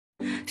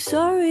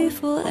Sorry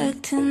for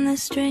acting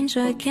this strange,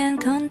 I can't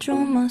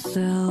control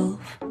myself.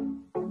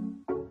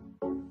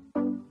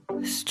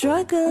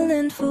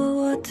 Struggling for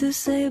what to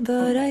say,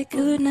 but I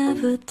could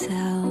never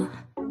tell.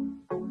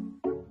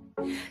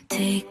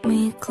 Take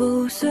me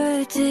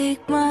closer,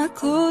 take my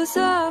clothes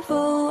off,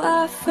 oh,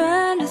 I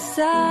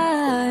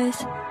fantasize.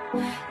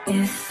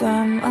 If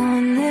I'm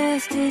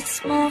honest,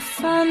 it's more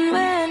fun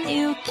when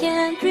you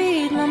can't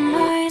read my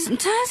mind.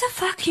 Sometimes I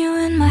fuck you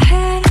in my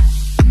head.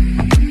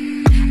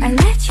 I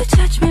let you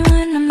touch me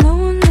when I'm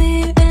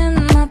lonely in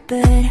my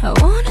bed. I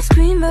wanna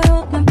scream but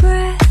hold my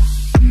breath.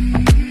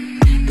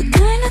 The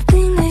kind of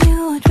thing that you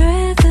would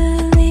rather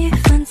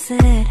leave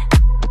unsaid.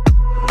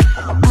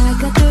 I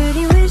got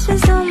dirty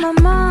wishes on my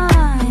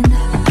mind,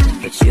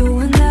 but you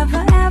will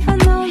never ever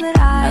know that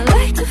I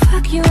like to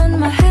fuck you in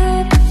my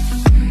head.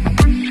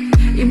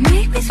 You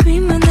make me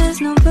scream when there's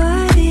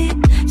nobody,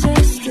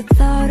 just the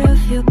thought of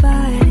your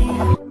body.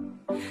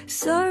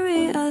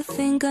 Sorry, I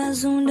think I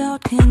zoomed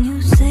out, can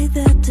you say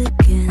that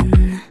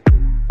again?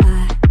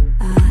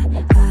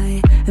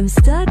 I am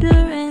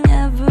stuttering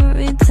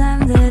every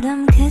time that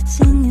I'm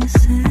catching your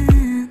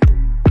scent.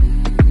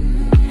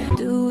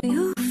 Do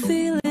you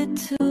feel it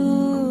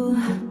too?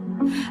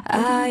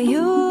 Are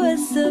you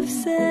as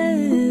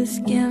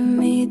obsessed? Give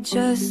me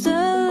just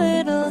a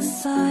little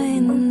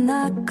sign and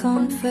I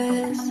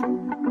confess.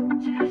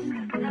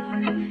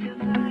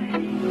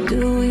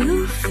 Do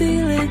you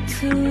feel it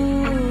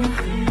too?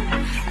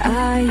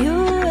 Are you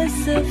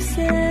as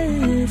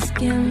obsessed?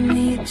 Give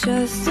me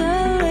just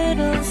a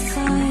little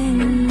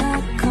sign and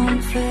I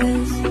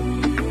confess.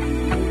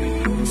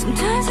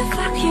 Sometimes I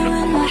fuck you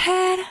in my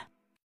head.